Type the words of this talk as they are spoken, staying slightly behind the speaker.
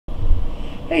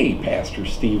Hey, Pastor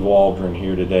Steve Waldron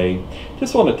here today.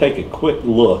 Just want to take a quick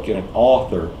look at an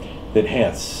author that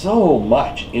has so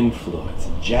much influence,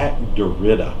 Jacques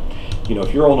Derrida. You know,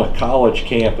 if you're on a college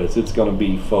campus, it's going to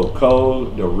be Foucault,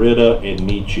 Derrida, and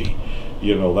Nietzsche.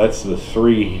 You know, that's the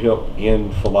three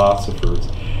hip-end philosophers.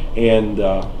 And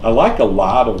I like a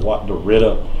lot of what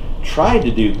Derrida tried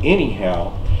to do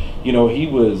anyhow. You know, he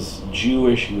was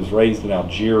Jewish, he was raised in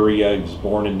Algeria, he was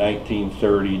born in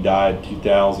 1930, died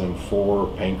 2004,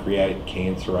 pancreatic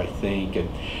cancer, I think.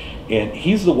 And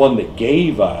he's the one that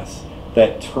gave us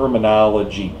that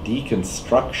terminology,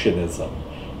 deconstructionism,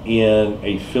 in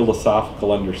a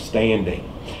philosophical understanding.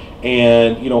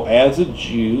 And, you know, as a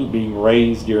Jew, being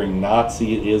raised during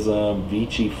Nazism,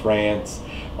 Vichy France,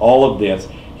 all of this,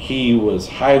 he was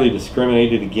highly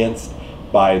discriminated against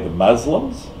by the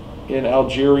Muslims in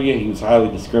Algeria. He was highly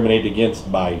discriminated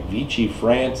against by Vichy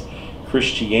France,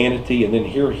 Christianity, and then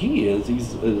here he is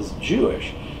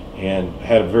Jewish and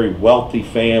had a very wealthy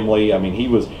family. I mean, he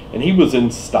was in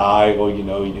style, you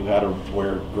know, he knew how to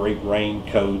wear great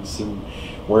raincoats and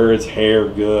wear his hair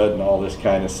good and all this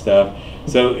kind of stuff.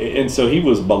 So he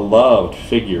was a beloved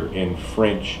figure in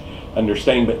French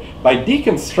understanding. But by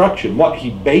deconstruction, what he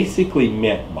basically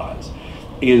meant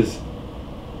is,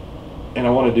 and I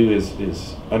want to do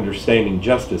is understanding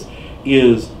justice,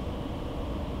 is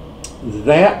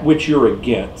that which you're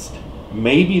against,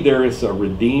 maybe there is a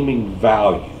redeeming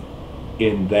value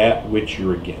in that which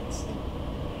you're against.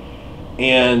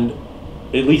 And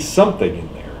at least something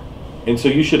in there. And so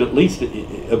you should at least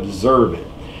observe it.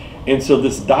 And so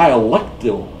this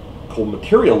dialectical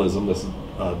materialism, this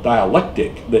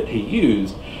dialectic that he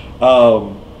used,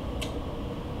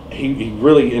 he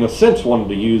really, in a sense, wanted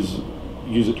to use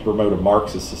it to promote a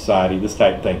Marxist society, this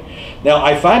type of thing. Now,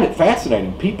 I find it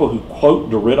fascinating. People who quote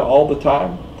Derrida all the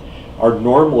time are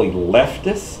normally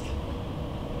leftist,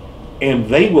 and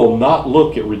they will not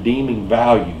look at redeeming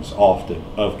values often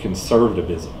of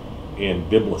conservatism and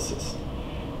biblicist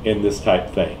in this type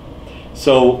of thing.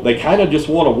 So they kind of just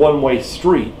want a one-way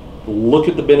street. Look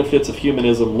at the benefits of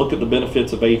humanism, look at the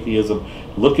benefits of atheism,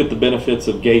 look at the benefits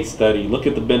of gay study, look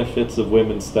at the benefits of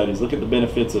women's studies, look at the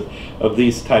benefits of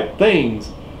these type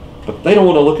things, but they don't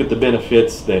want to look at the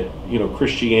benefits that, you know,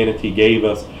 Christianity gave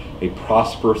us: a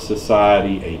prosperous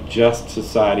society, a just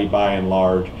society by and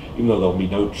large, even though there'll be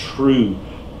no true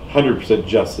 100%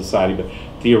 just society, but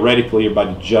theoretically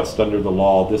everybody just under the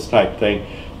law, this type of thing.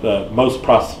 The most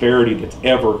prosperity that's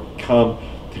ever come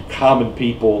to common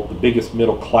people, the biggest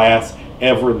middle class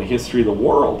ever in the history of the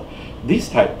world. These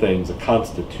type things, a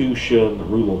constitution, the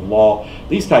rule of law,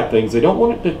 these type things, they don't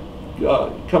want it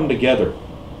to come together.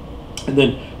 And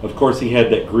then, of course, he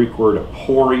had that Greek word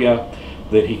aporia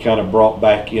that he kind of brought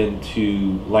back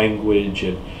into language,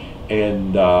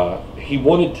 and he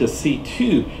wanted to see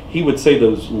too, he would say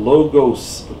those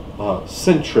logos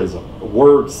centrism,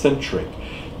 word centric,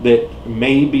 that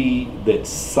maybe that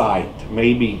sight,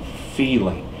 maybe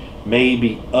feeling,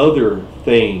 maybe other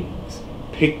things,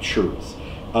 pictures,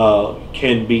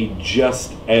 can be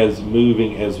just as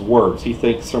moving as words. He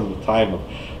thinks from the time of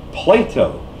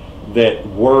Plato that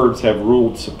words have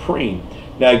ruled supreme.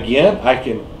 Now again, I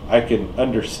can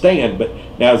understand, but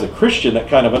now as a Christian, that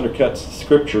kind of undercuts the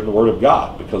Scripture and the Word of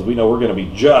God, because we know we're going to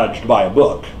be judged by a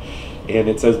book, and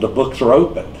it says the books are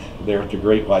opened there at the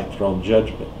great white throne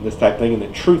judgment, and this type of thing, and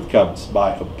that truth comes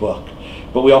by a book.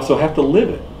 But we also have to live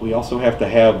it. We also have to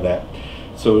have that.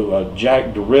 So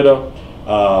Jacques Derrida,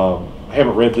 I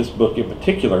haven't read this book in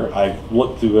particular. I've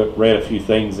looked through it, read a few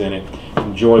things in it,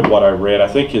 enjoyed what I read. I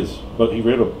think he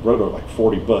wrote like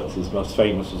 40 books. His most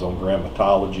famous was on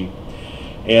grammatology.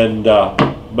 And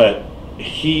but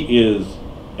he is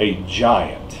a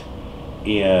giant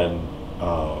in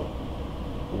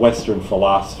Western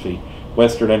philosophy,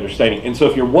 Western understanding. And so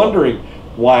if you're wondering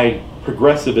why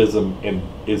progressivism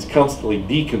is constantly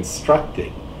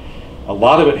deconstructing, a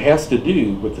lot of it has to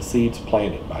do with the seeds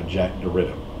planted by Jacques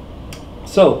Derrida.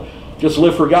 So just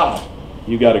live for God.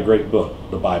 You got a great book,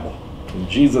 the Bible. In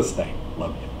Jesus' name.